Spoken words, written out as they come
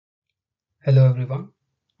Hello everyone,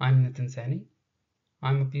 I'm Nitin Saini.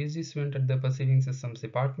 I'm a PhD student at the Perceiving Systems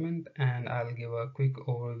Department, and I'll give a quick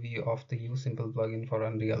overview of the USimple plugin for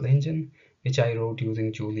Unreal Engine, which I wrote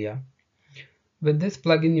using Julia. With this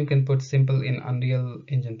plugin, you can put Simple in Unreal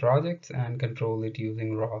Engine projects and control it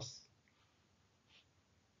using ROS.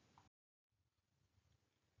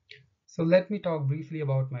 So let me talk briefly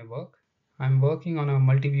about my work. I'm working on a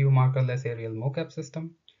multi-view markerless aerial mocap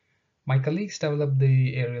system. My colleagues developed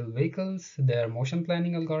the aerial vehicles, their motion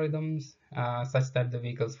planning algorithms, such that the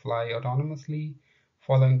vehicles fly autonomously,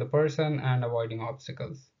 following the person and avoiding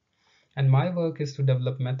obstacles. And my work is to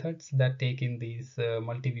develop methods that take in these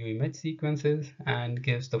multi-view image sequences and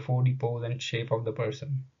gives the 4D pose and shape of the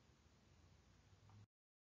person.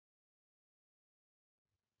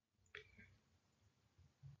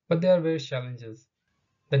 But there are various challenges.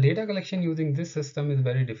 The data collection using this system is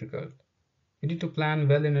very difficult. You need to plan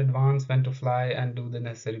well in advance when to fly and do the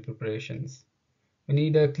necessary preparations. We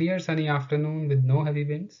need a clear sunny afternoon with no heavy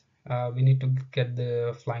winds. We need to get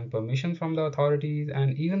the flying permission from the authorities,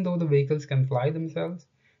 and even though the vehicles can fly themselves,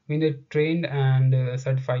 we need a trained and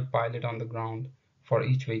certified pilot on the ground for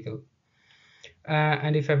each vehicle.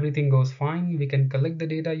 And if everything goes fine, we can collect the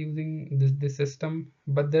data using this system,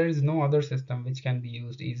 but there is no other system which can be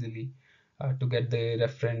used easily to get the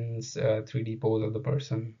reference 3D pose of the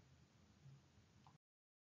person.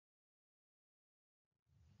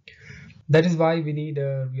 That is why we need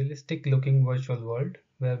a realistic looking virtual world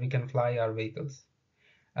where we can fly our vehicles.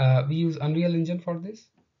 We use Unreal Engine for this.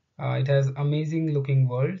 It has amazing looking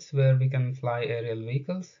worlds where we can fly aerial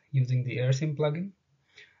vehicles using the AirSim plugin.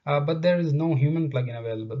 But there is no human plugin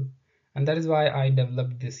available. And that is why I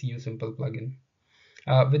developed this USimple plugin.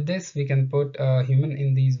 With this, we can put a human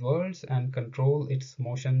in these worlds and control its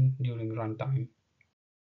motion during runtime.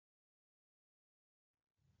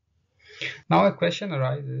 Now a question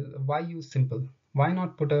arises, why use simple? Why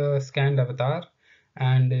not put a scanned avatar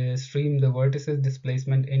and stream the vertices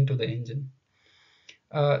displacement into the engine?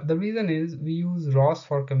 The reason is we use ROS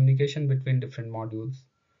for communication between different modules.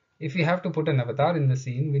 If we have to put an avatar in the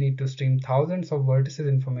scene, we need to stream thousands of vertices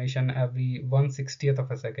information every 1/60th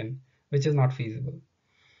of a second, which is not feasible.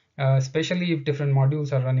 Especially if different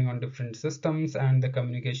modules are running on different systems and the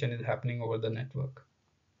communication is happening over the network.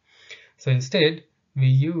 So instead, we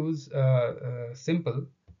use simple,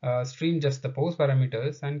 stream just the pose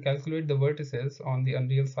parameters and calculate the vertices on the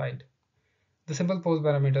Unreal side. The simple pose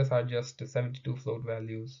parameters are just 72 float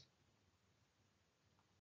values.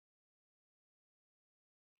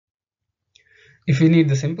 If we need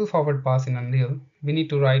the simple forward pass in Unreal, we need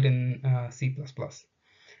to write in C++.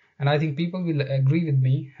 And I think people will agree with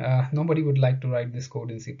me, nobody would like to write this code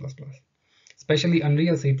in C++. Especially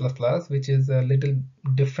Unreal C++, which is a little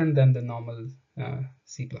different than the normal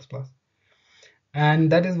C++.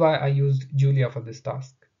 And that is why I used Julia for this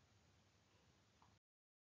task.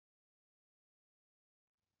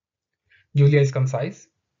 Julia is concise,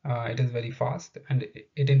 it is very fast, and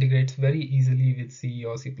it integrates very easily with C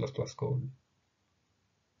or C++ code.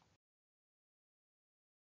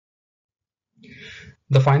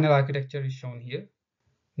 The final architecture is shown here.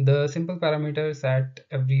 The simple parameters at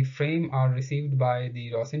every frame are received by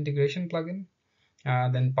the ROS integration plugin,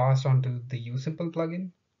 then passed on to the USimple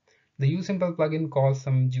plugin. The USimple plugin calls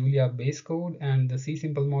some Julia base code and the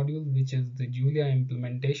CSimple module, which is the Julia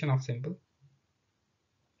implementation of simple.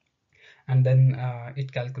 And then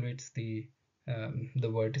it calculates the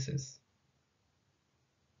vertices.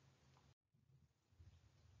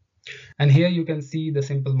 And here you can see the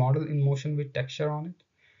simple model in motion with texture on it.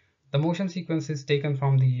 The motion sequence is taken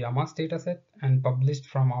from the Yamas dataset and published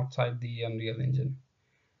from outside the Unreal Engine.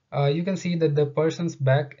 You can see that the person's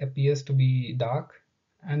back appears to be dark,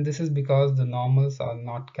 and this is because the normals are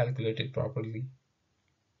not calculated properly.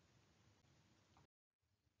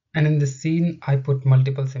 And in this scene, I put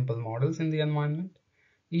multiple simple models in the environment.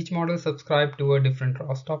 Each model subscribed to a different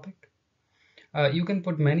ROS topic. You can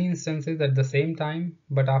put many instances at the same time,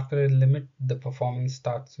 but after a limit, the performance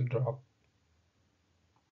starts to drop.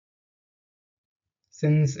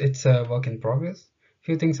 Since it's a work in progress,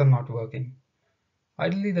 few things are not working.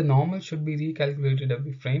 Ideally, the normal should be recalculated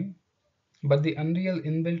every frame, but the Unreal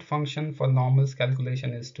inbuilt function for normals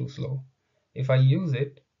calculation is too slow. If I use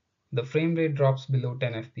it, the frame rate drops below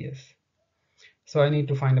 10 FPS. So I need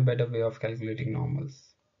to find a better way of calculating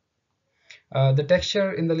normals. The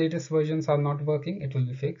texture in the latest versions are not working, it will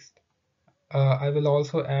be fixed. I will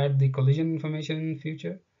also add the collision information in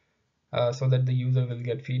future so that the user will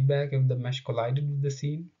get feedback if the mesh collided with the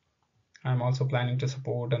scene. I'm also planning to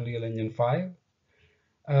support Unreal Engine 5.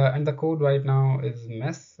 And the code right now is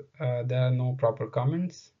mess. There are no proper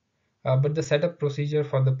comments. but the setup procedure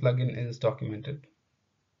for the plugin is documented.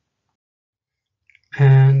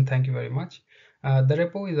 And thank you very much. The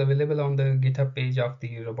repo is available on the GitHub page of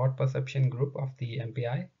the Robot Perception group of the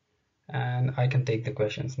MPI, and I can take the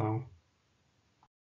questions now.